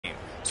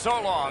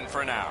So long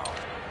for now.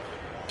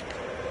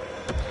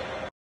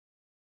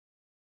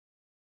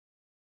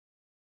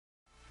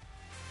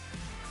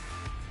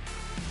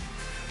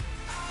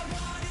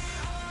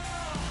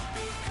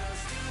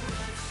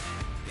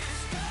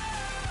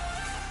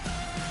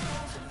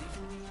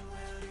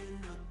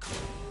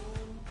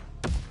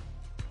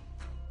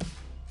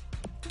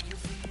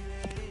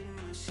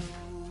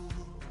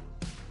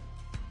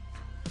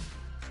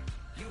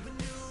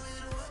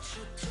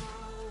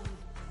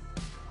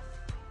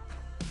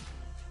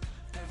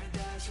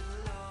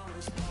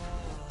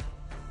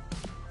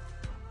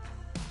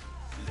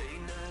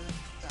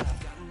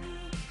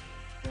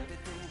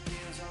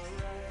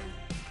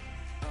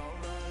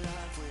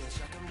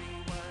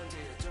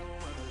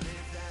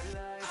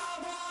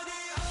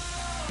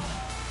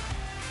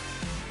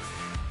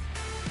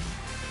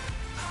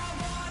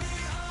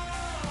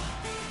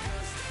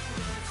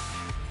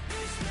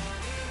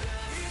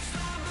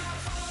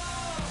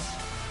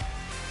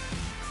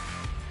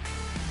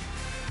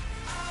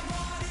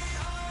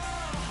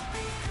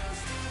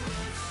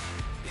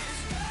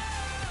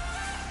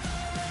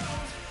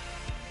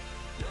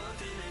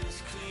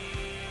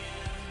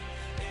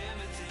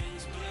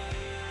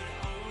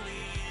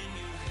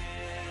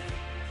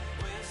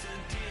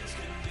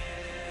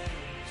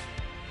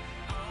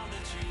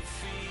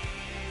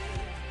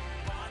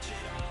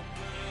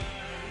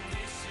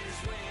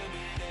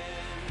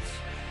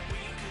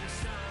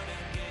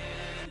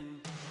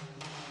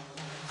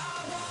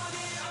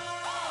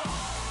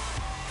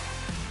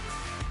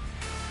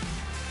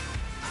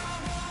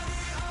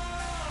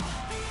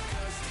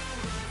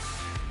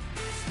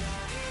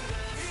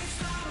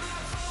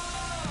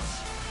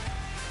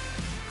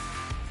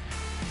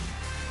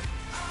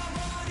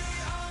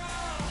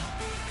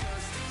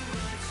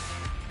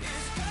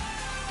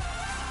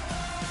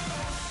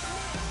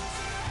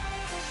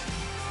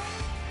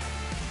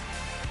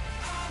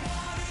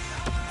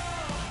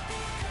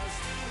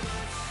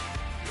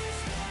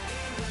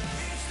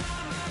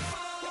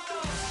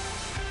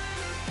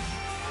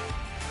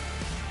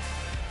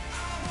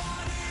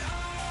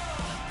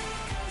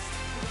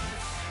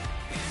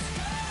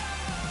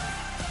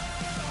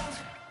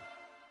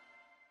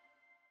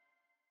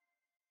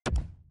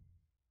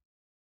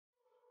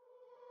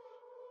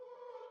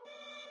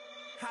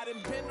 I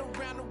done been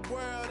around the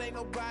world, ain't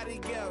nobody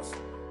else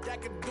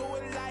that could do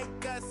it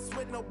like us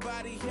with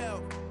nobody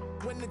help.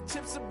 When the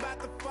chips about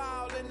to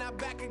fall and I'm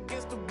back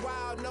against the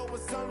wall, know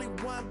it's only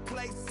one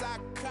place I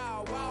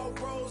call. All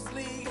roads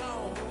lead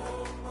home.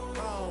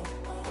 Home.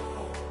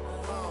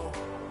 Home.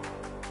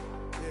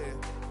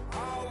 Yeah.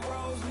 All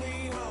roads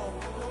lead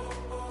home.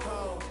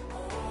 Home.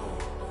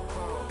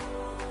 Home.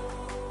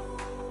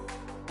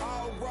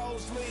 All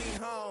roads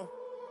lead home.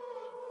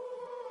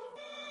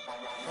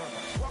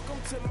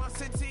 Welcome to my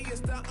city, it's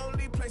the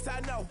only place I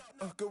know.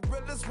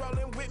 Gorillas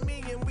rolling with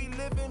me and we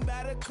living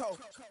by the code.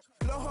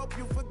 Lord, hope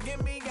you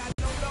forgive me, I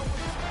don't know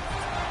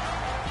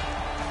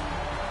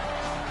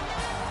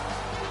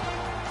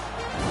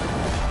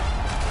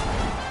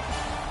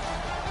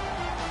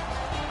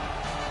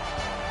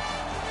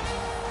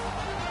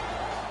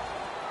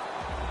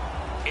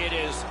It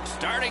is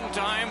starting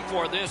time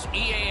for this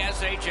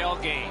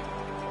EASHL game.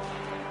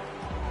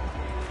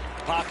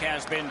 Puck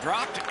has been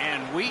dropped,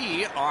 and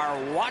we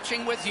are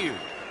watching with you.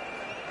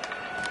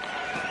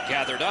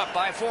 Gathered up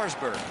by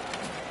Forsberg.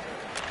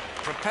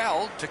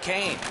 Propelled to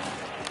Kane.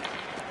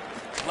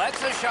 Lets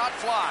the shot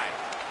fly.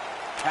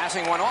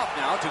 Passing one off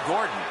now to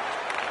Gordon.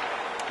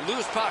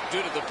 Loose puck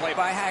due to the play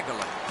by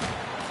Hagelin.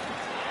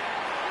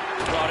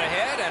 Brought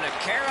ahead, and a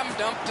carom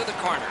dump to the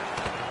corner.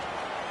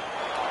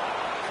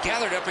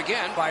 Gathered up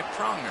again by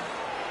Pronger.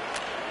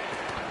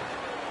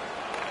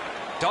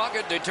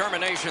 Dogged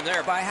determination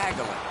there by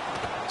Hagelin.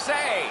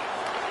 Save.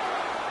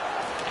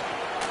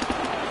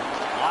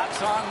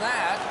 Lots on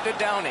that to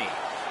Downey.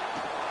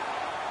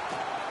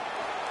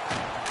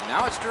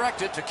 Now it's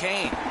directed to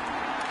Kane.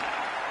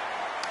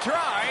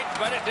 Tried,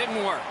 but it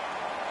didn't work.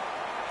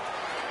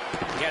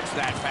 Gets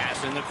that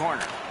pass in the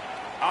corner.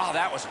 Oh,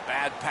 that was a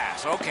bad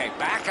pass. Okay,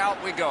 back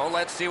out we go.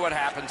 Let's see what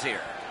happens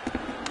here.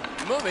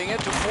 Moving it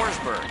to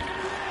Forsberg.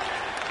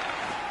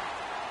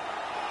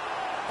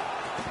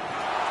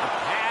 The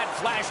pad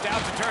flashed out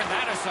to turn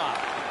that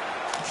aside.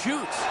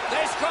 Shoots.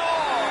 They score!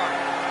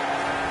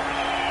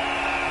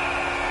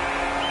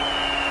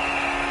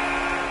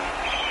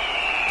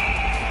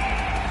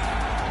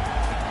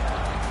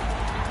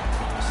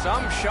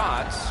 Some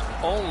shots,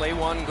 only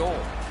one goal.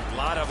 A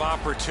lot of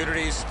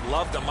opportunities.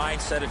 Love the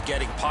mindset of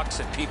getting pucks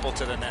and people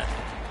to the net.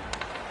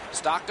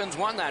 Stockton's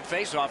won that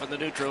faceoff in the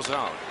neutral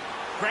zone.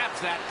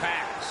 Grabs that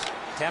pass.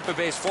 Tampa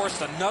Bay's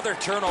forced another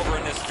turnover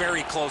in this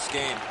very close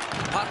game.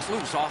 Puck's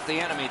loose off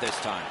the enemy this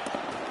time.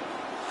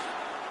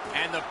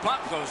 And the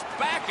puck goes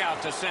back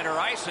out to center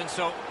ice, and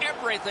so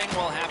everything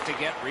will have to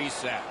get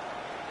reset.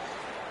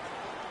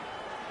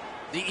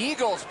 The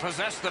Eagles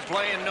possess the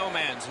play in no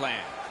man's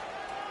land.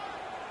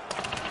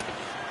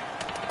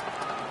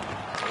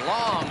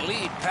 Long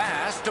lead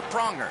pass to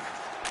Pronger.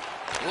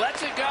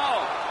 Lets it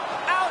go.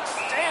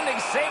 Outstanding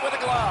save with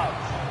a glove.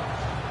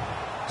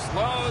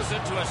 slows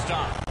it to a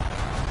stop.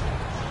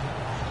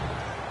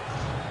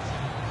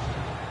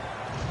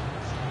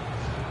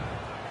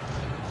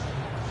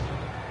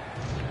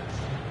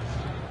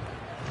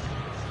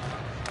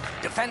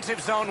 Defensive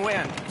zone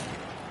win.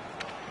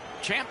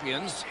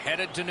 Champions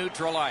headed to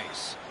neutral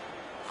ice.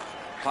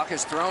 Puck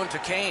is thrown to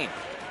Kane.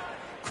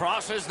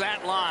 Crosses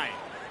that line.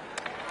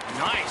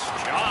 Nice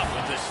job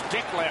with the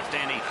stick lift,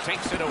 and he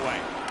takes it away.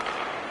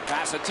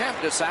 Pass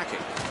attempt to Sakic.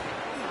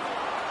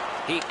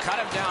 He cut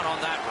him down on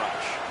that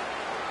rush.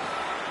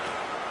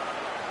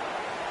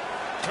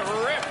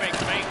 Terrific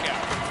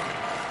makeout.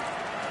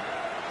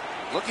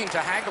 Looking to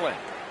Hagelin.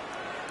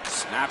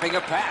 Snapping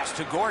a pass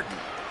to Gordon.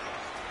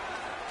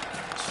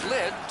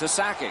 Slid to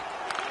Sakic.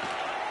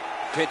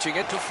 Pitching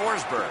it to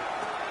Forsberg.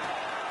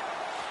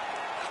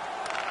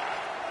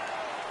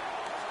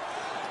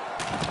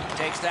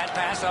 Takes that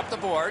pass up the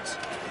boards.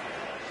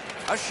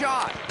 A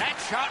shot. That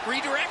shot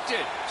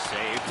redirected.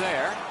 Saved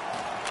there.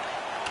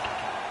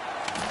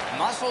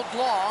 Muscled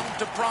long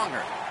to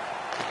Pronger.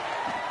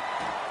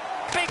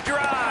 Big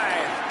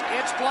drive.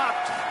 It's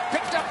blocked.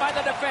 Picked up by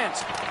the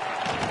defense.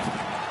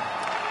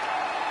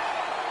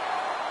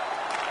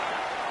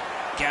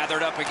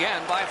 Gathered up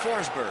again by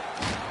Forsberg.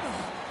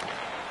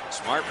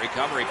 Smart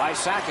recovery by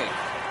Sakic.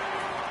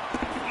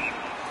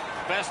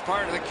 Best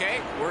part of the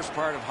cake, worst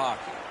part of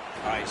hockey.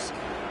 Ice.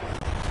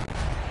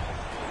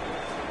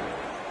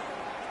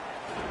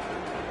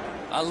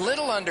 A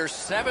little under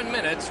 7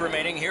 minutes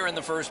remaining here in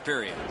the first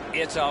period.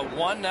 It's a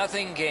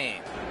 1-0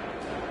 game.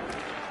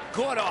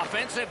 Good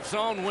offensive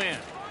zone win.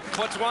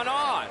 Puts one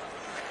on.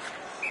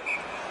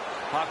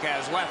 Puck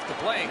has left the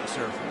playing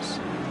surface.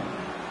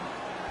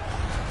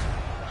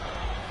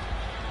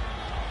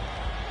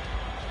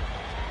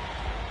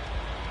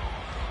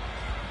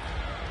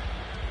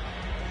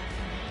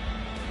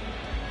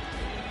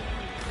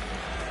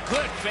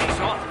 Good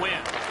face-off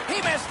win.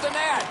 He missed the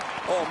net.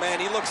 Oh, man,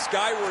 he looked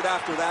skyward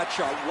after that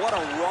shot. What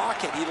a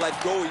rocket he let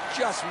go. He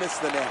just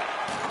missed the net.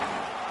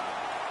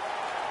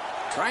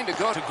 Trying to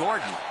go to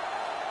Gordon.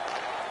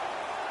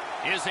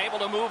 Is able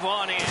to move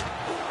on in.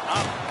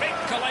 A big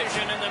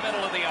collision in the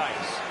middle of the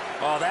ice.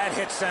 Oh, that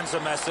hit sends a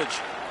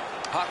message.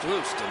 Puck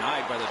loose,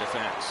 denied by the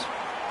defense.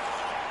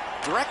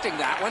 Directing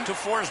that one to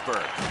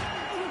Forsberg.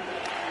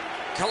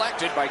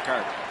 Collected by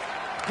Carter.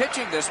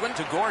 Pitching this one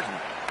to Gordon.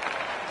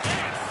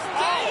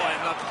 Oh,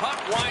 and the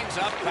puck winds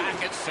up back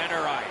at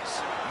center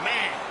ice.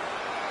 Man.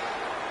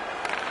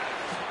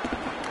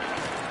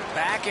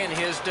 Back in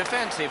his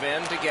defensive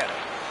end to get it.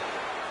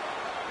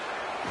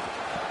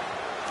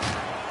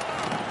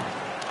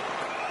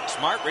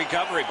 Smart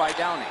recovery by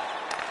Downey.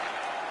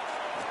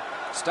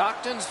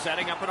 Stockton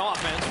setting up an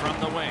offense from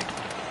the wing.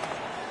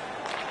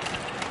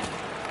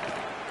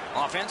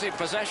 Offensive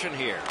possession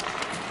here.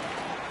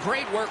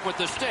 Great work with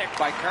the stick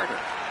by Carter.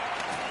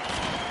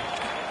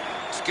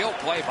 Skill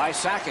play by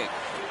Sakic.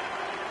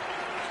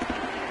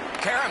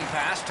 Karen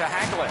pass to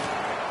Hagelin.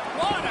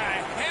 What a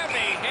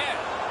heavy hit.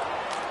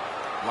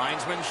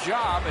 Linesman's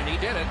job, and he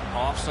did it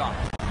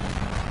offside.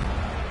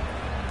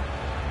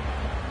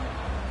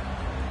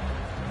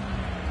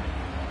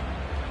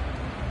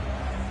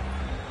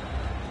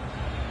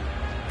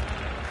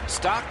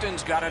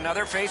 Stockton's got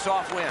another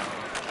face-off win.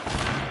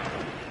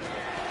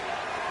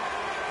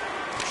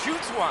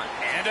 Shoots one,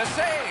 and a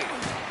save.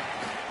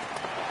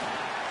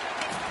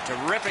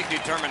 Terrific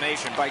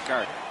determination by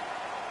Carter.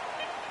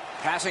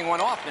 Passing one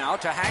off now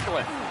to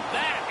Hagelin.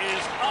 That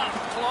is up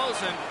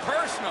close and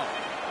personal.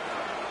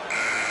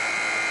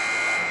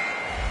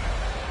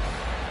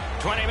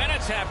 20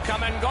 minutes have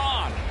come and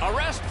gone. A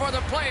rest for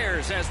the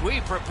players as we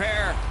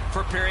prepare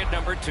for period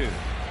number 2.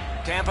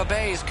 Tampa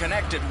Bay's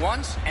connected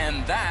once,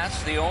 and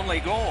that's the only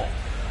goal.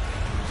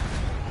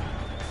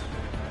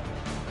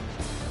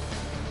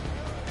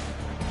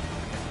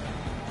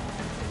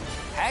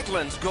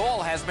 Hagelin's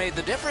goal has made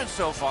the difference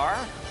so far,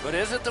 but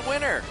is it the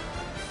winner?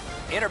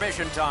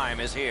 Intermission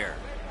time is here.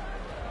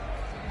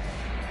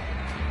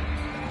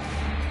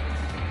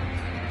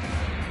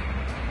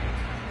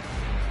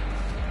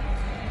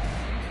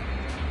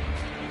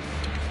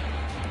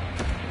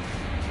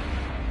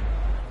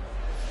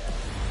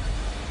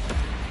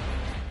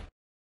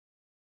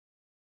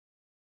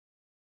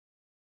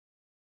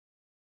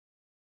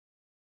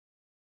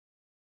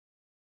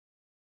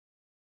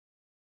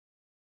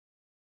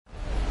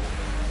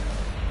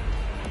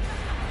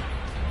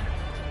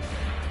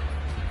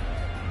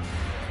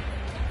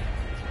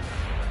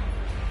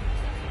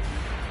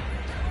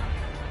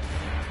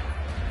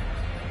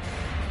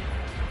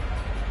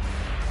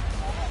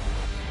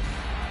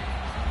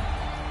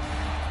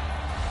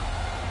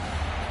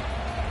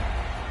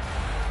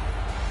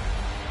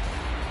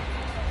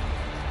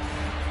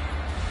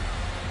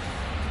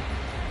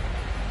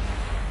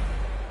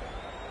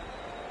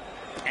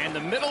 And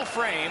the middle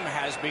frame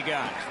has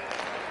begun.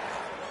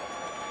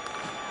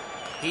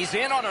 He's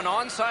in on an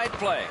onside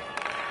play.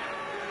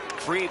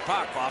 Free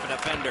puck off a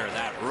defender.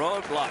 That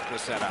roadblock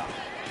was set up.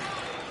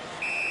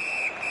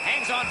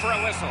 Hangs on for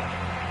a whistle.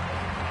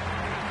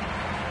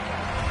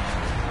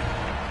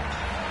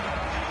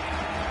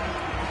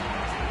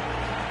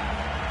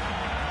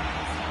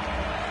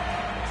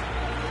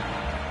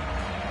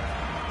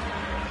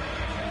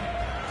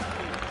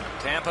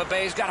 Tampa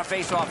Bay's got a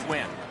face-off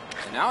win.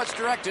 And now it's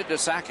directed to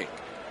Sakic.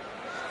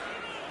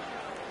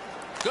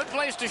 Good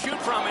place to shoot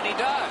from, and he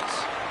does.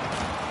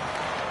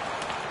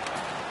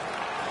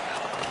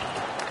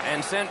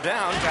 And sent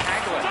down to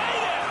Hagelin.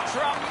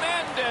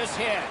 Tremendous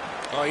hit.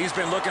 Oh, he's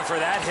been looking for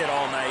that hit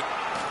all night.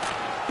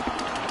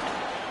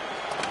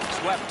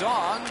 Swept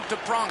on to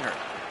Pronger.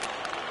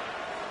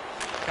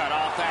 Cut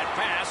off that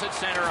pass at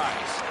center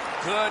ice.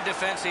 Good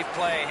defensive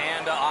play,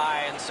 hand to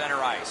eye and center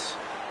ice.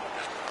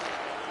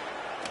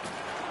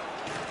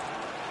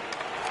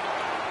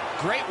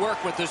 Great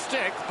work with the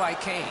stick by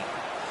Kane.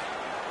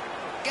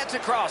 Gets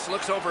across,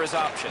 looks over his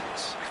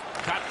options.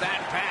 Cut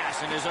that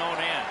pass in his own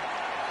end.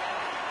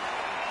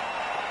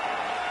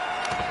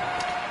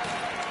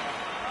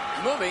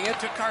 Moving it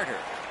to Carter.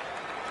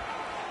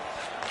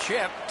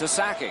 Chip to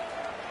Sakic.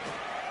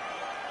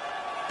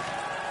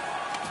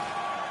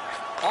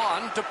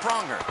 On to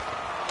Pronger.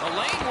 The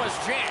lane was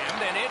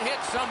jammed and it hit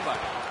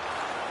somebody.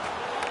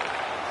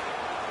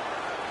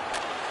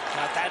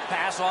 Got that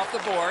pass off the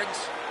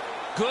boards.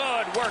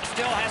 Good work,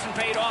 still hasn't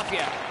paid off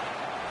yet.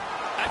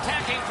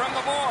 Attacking from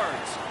the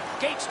boards.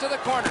 Gates to the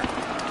corner.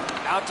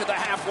 Out to the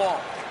half wall.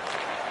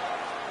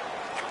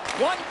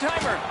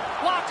 One-timer.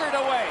 Blockered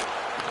away.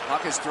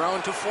 Puck is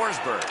thrown to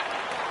Forsberg.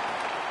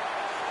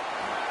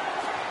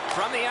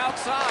 From the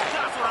outside.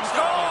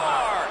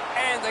 Score!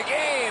 And the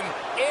game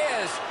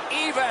is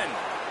even.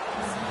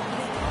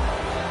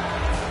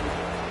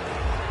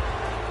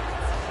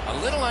 A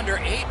little under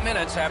 8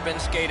 minutes have been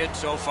skated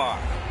so far.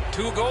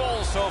 2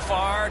 goals so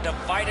far,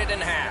 divided in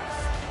half.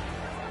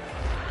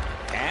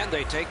 And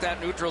they take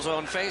that neutral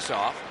zone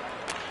face-off.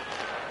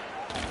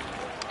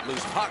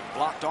 Loose puck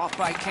blocked off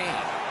by Kane.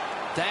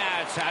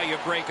 That's how you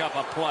break up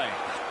a play.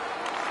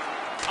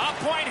 A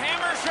point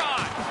hammer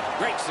shot.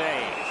 Great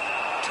save.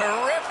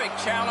 Terrific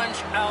challenge.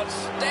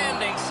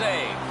 Outstanding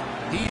save.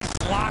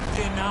 He's locked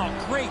in now.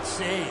 Great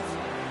save.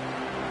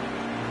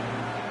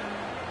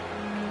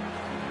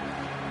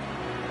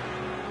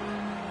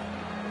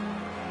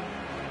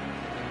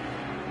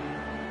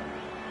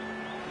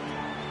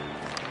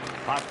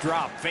 Puck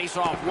drop, face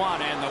off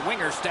one, and the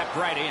winger stepped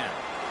right in.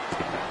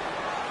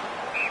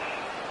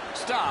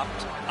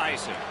 Stopped,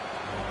 icing.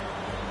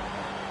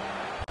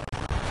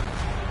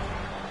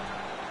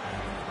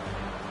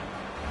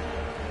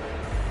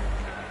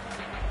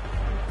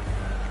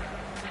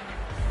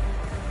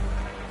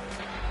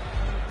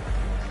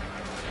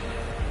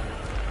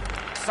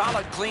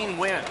 Solid, clean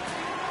win.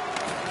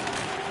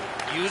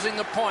 Using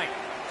the point.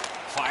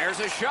 Fires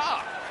a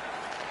shot.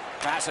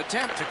 Pass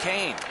attempt to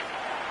Kane.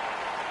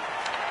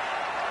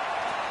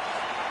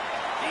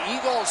 The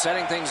Eagles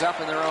setting things up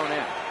in their own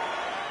end.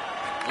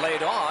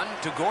 Laid on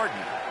to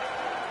Gordon.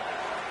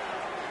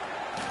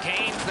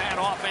 Gains that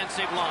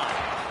offensive line.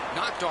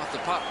 Knocked off the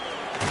puck.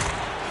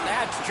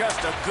 That's just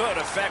a good,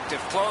 effective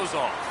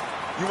close-off.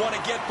 You want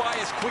to get by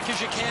as quick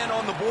as you can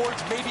on the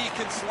boards. Maybe you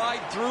can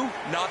slide through.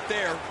 Not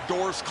there.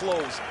 Doors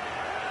closed.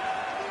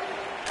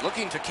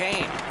 Looking to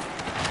Kane.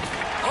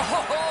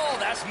 Oh,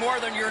 that's more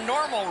than your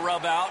normal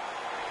rub out.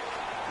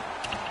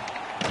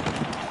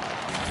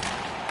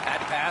 That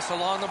pass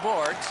along the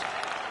boards.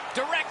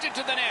 Directed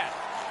to the net.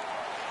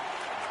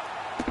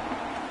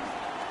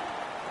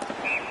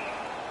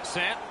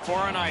 Sent for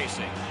an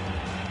icing.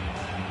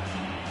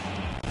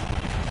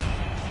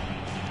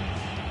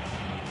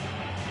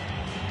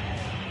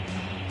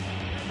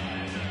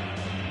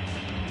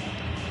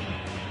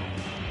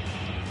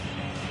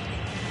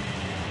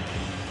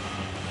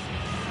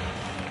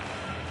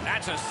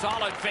 That's a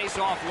solid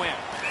face-off win.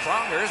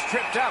 Pronger's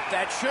tripped up.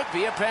 That should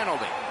be a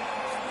penalty.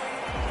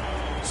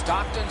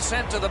 Stockton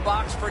sent to the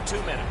box for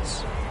 2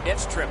 minutes.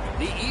 It's tripped.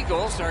 The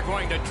Eagles are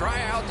going to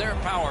try out their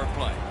power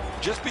play.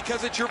 Just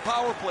because it's your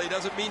power play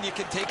doesn't mean you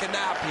can take a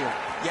nap here.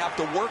 You have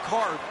to work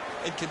hard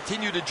and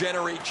continue to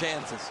generate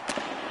chances.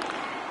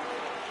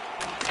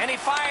 And he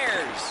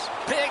fires.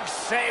 Big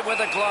save with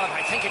a glove.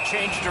 I think it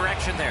changed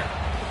direction there.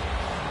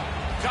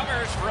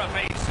 Covers for a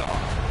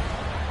face-off.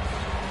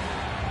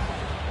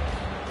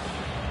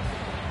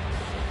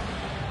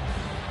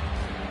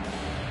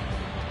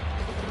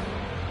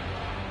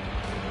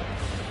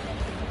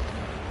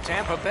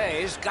 Tampa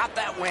Bay's got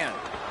that win.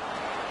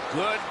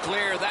 Good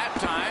clear that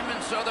time,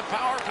 and so the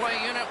power play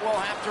unit will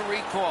have to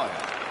recoil.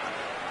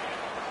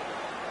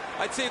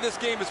 I'd say this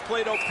game has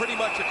played out pretty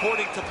much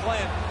according to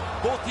plan.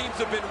 Both teams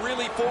have been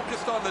really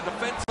focused on the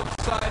defensive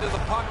side of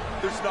the puck.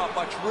 There's not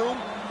much room.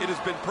 It has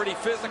been pretty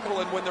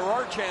physical, and when there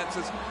are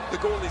chances, the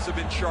goalies have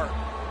been sharp.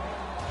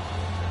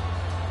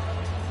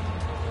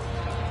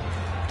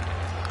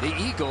 The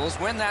Eagles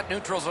win that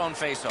neutral zone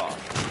faceoff.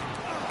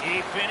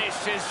 He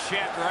finished his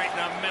shift right in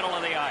the middle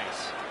of the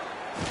ice.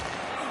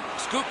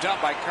 Scooped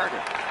up by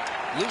Carter.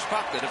 Loose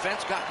puck. The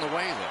defense got in the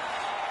way there.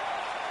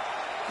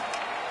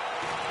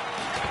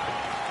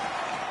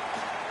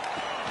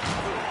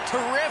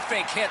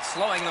 Terrific hit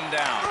slowing them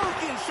down.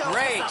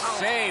 Great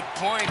save,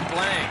 point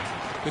blank.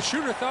 The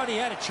shooter thought he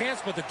had a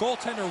chance, but the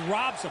goaltender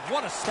robs him.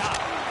 What a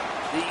stop.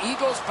 The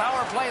Eagles'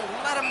 power play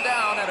let him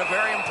down at a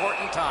very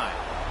important time.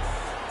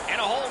 And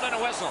a hold and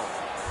a whistle.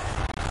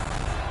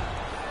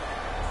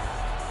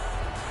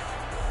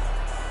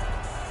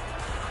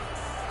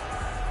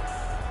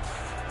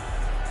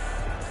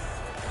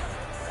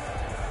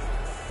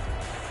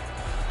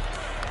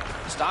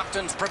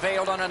 Stockton's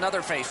prevailed on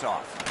another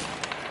faceoff.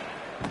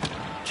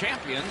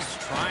 Champions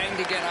trying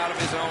to get out of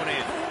his own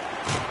end.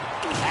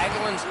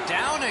 Hagelin's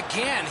down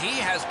again. He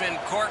has been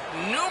corked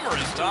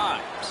numerous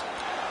times.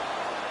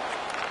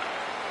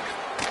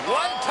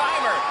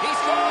 One-timer. He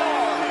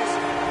scores!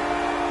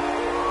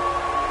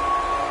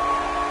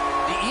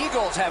 The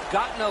Eagles have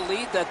gotten a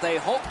lead that they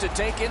hope to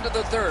take into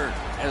the third,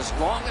 as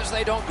long as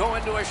they don't go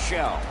into a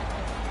shell.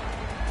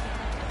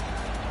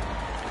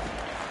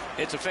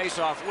 It's a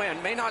face-off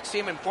win. May not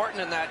seem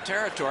important in that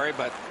territory,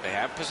 but they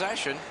have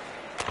possession.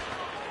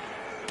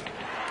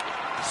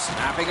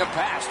 Snapping a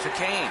pass to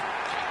Kane.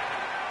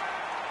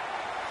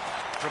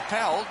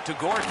 Propelled to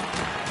Gordon.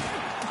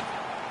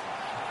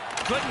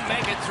 Couldn't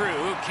make it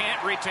through.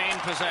 Can't retain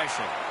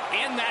possession.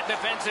 In that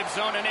defensive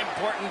zone, an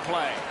important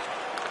play.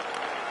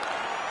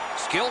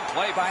 Skilled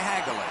play by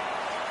Hagelin.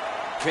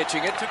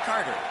 Pitching it to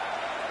Carter.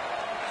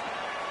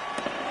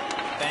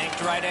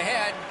 Banked right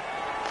ahead.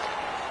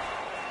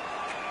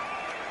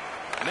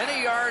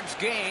 Many yards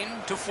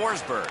gained to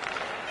Forsberg.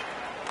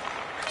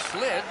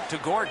 Slid to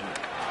Gordon.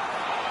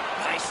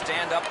 Nice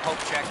stand-up poke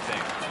check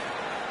thing.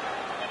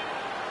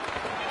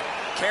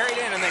 Carried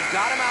in, and they've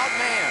got him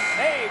outmanned.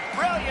 Hey,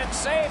 brilliant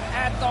save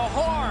at the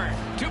horn.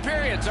 2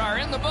 periods are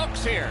in the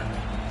books here.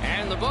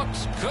 And the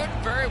books could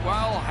very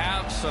well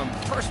have some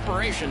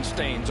perspiration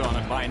stains on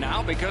it by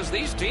now because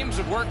these teams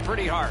have worked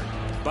pretty hard.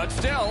 But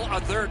still,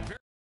 a third period.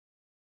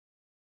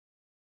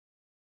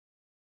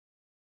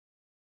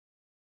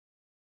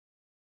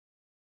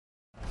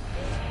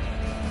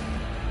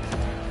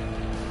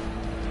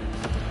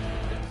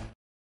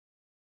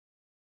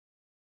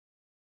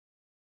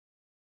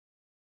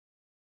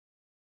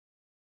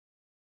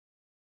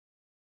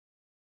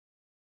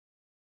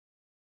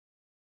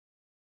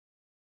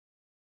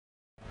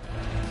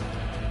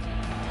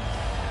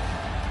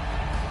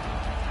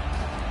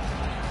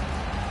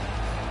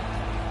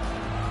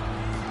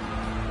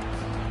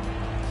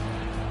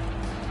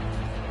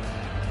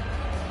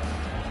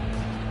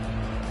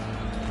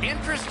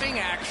 Interesting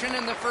action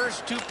in the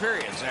first 2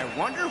 periods. I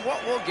wonder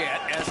what we'll get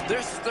as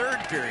this third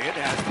period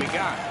has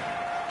begun.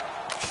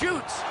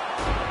 Shoots.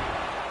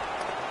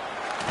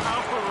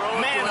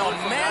 Man, oh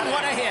man,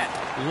 what a hit.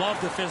 Love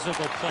the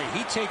physical play.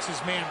 He takes his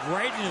man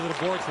right into the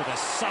boards with a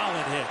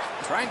solid hit.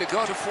 Trying to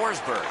go to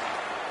Forsberg.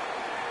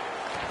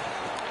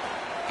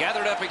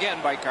 Gathered up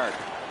again by Carter.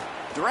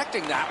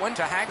 Directing that one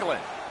to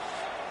Hagelin.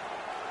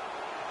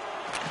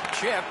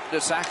 Chip to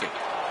Sakic.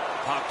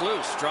 Puck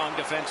loose. Strong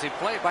defensive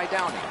play by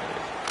Downey.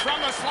 From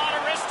the slot, a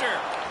wrister.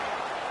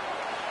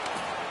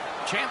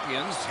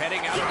 Champions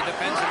heading out of the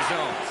defensive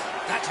zone.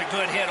 That's a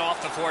good hit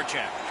off the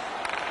forecheck.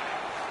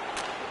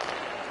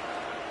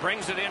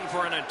 Brings it in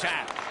for an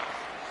attack.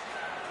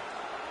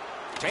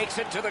 Takes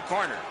it to the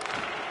corner.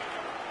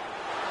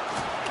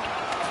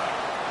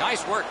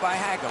 Nice work by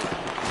Hagelin.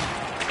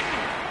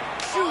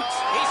 Shoots.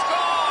 He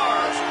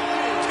scores!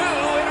 2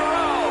 in a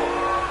row.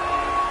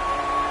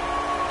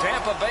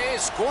 Tampa Bay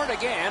scored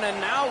again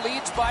and now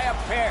leads by a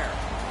pair.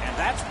 And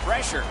that's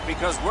pressure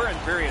because we're in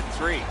period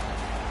 3.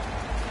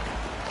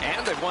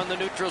 And they've won the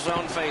neutral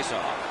zone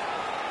faceoff.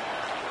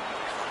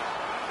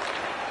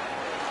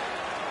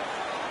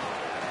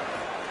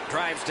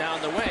 Drives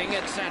down the wing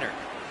at center.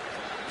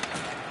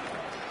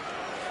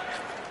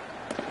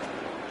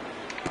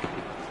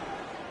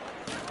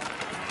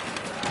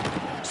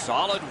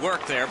 Solid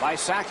work there by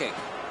Sakic.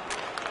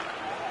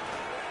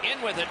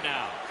 In with it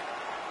now.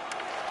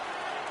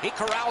 He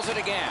corrals it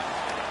again.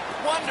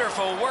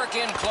 Wonderful work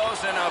in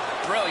close and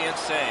a brilliant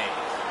save.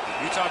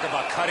 You talk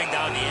about cutting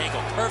down the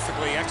angle.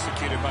 Perfectly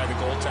executed by the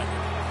goaltender.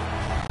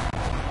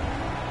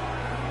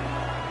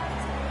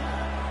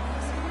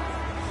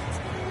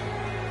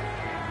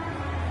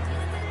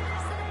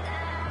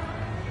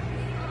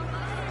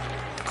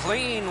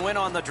 Clean win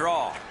on the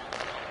draw.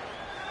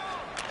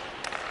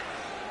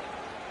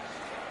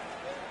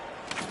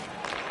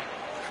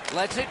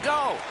 Lets it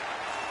go.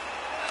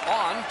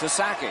 On to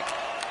Sakic.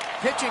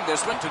 Pitching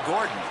this one to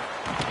Gordon.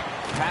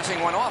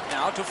 Passing one off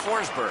now to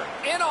Forsberg.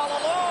 In all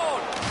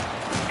alone.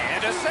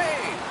 And a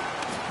save.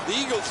 The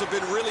Eagles have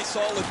been really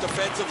solid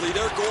defensively.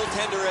 Their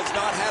goaltender has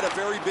not had a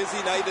very busy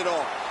night at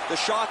all. The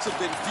shots have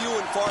been few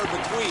and far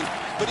between,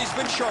 but he's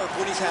been sharp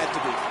when he's had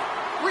to be.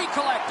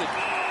 Recollected.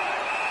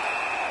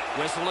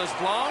 Whistle is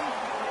blown,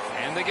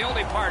 and the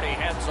guilty party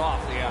heads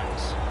off the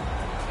ice.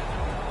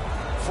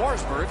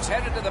 Forsberg's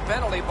headed to the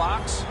penalty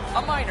box.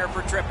 A minor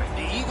for tripping.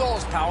 The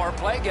Eagles' power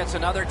play gets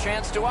another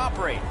chance to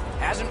operate.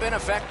 Hasn't been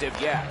effective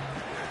yet.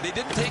 They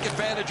didn't take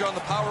advantage on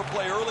the power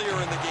play earlier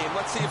in the game.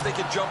 Let's see if they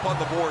can jump on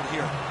the board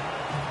here.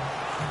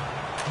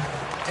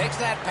 Takes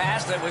that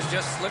pass that was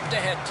just slipped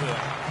ahead to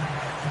him.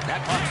 That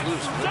puck's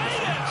loose.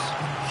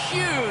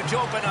 Huge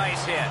open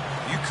ice hit.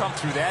 You come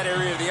through that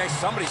area of the ice,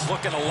 somebody's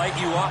looking to light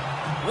you up.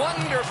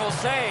 Wonderful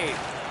save.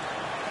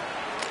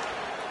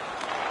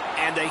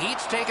 And the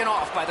heat's taken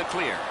off by the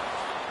clear.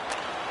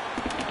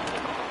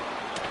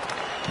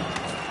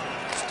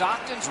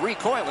 Stockton's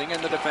recoiling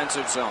in the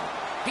defensive zone.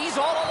 He's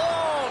all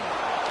alone.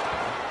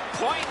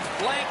 Point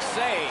blank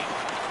save.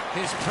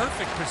 His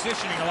perfect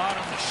positioning allowed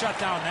him to shut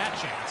down that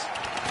chance.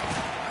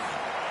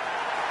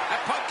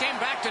 That puck came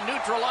back to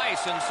neutral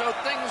ice, and so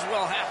things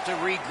will have to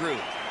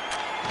regroup.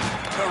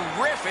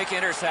 Terrific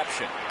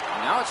interception.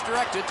 Now it's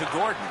directed to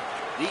Gordon.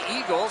 The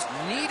Eagles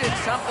needed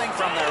something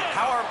from their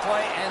power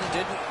play and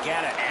didn't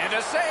get it. And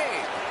a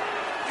save.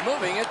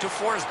 Moving it to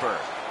Forsberg.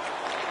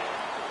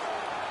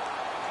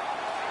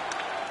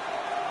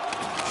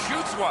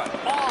 Shoots one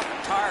off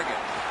target.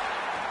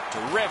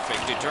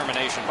 Terrific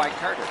determination by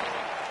Carter.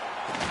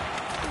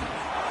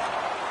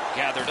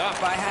 Gathered up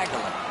by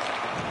Hagelin.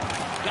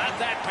 Got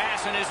that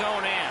pass in his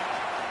own end.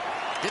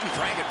 Didn't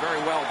drag it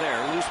very well there.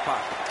 Loose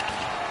puck.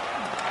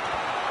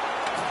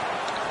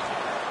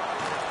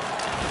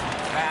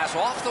 Pass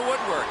off the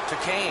woodwork to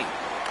Kane.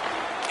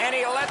 And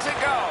he lets it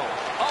go.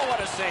 Oh,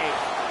 what a save.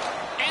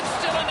 And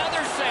still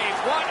another save.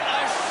 What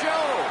a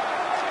show.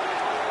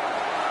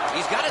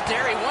 He's got it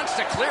there. He wants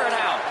to clear it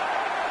out.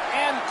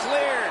 And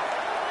cleared.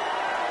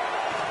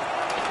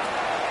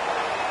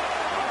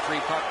 Free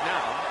puck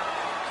now.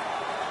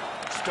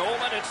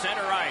 Stolen at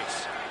center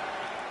ice.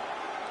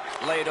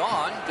 Laid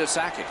on to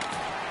Sakic.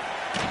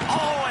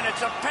 Oh, and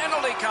it's a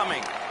penalty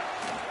coming.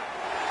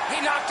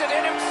 He knocked it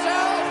in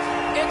himself.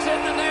 It's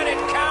in the net. It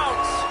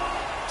counts.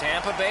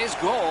 Tampa Bay's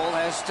goal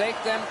has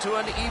taken them to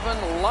an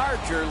even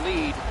larger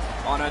lead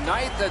on a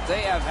night that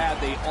they have had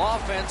the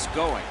offense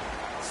going.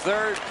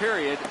 Third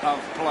period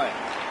of play.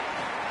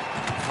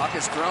 Puck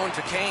is thrown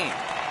to Kane.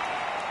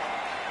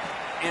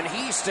 And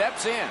he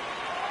steps in.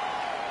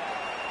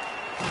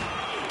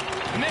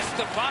 Missed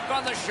the puck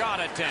on the shot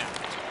attempt.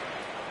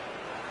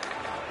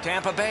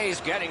 Tampa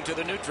Bay's getting to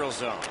the neutral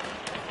zone.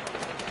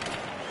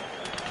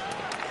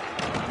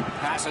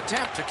 Pass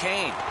attempt to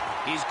Kane.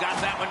 He's got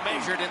that one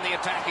measured in the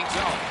attacking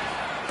zone.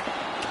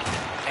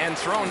 And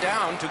thrown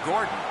down to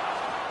Gordon.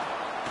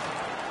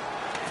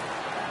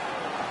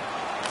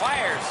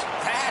 Fires.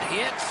 That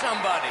hit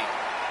somebody.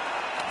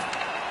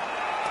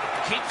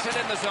 Keeps it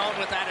in the zone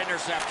with that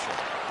interception.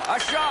 A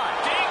shot.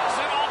 Dings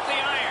it off the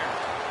iron.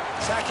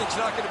 Sakic's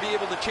not going to be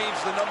able to change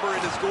the number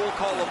in his goal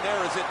column there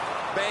as it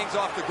bangs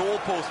off the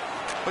goalpost.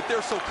 But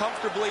they're so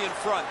comfortably in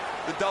front,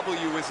 the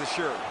W is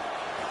assured.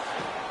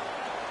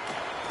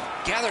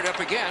 Gathered up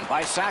again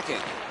by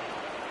Sakic.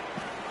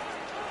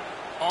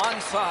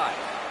 Onside.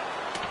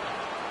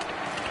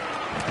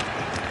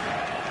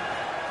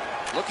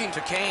 Looking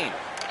to Kane.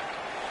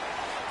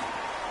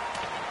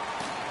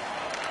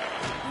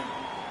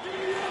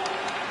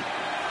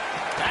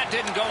 That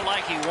didn't go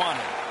like he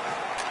wanted.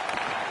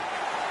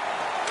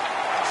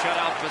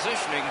 Shutout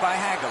positioning by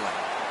Hagelin.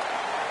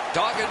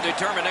 Dogged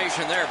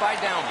determination there by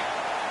Downey.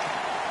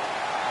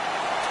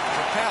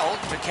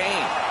 Propelled to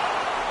Kane.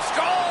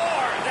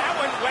 Score! That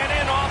one went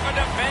in off a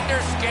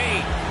defender's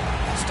skate.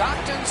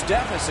 Stockton's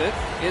deficit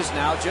is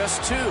now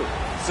just 2.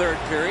 Third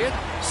period,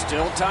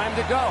 still time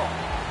to go.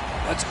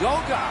 Let's go,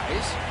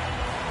 guys.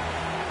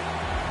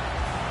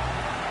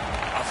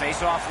 A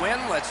face-off win.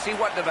 Let's see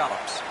what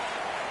develops.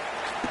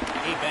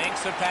 He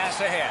banks a pass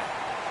ahead.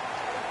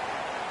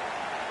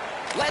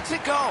 Lets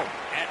it go.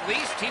 At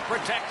least he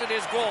protected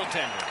his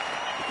goaltender.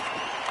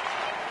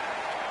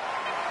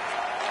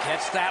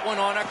 Gets that one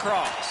on a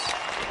cross.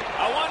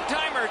 A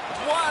one-timer.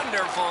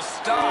 Wonderful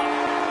stop.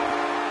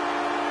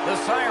 The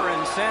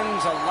siren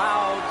sends a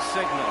loud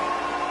signal.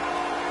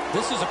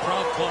 This is a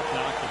proud club,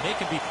 Doc, and they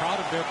can be proud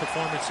of their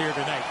performance here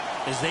tonight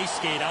as they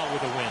skate out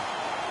with a win.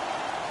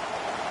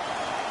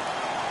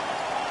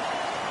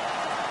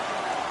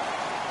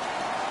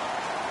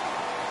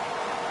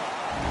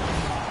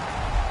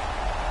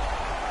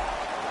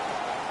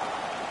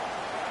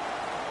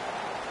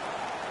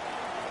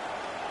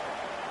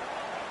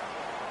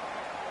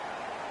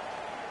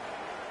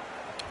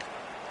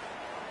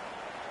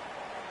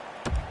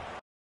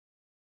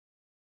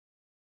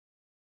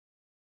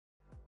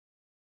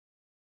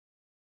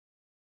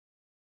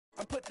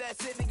 I put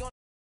that Sydney on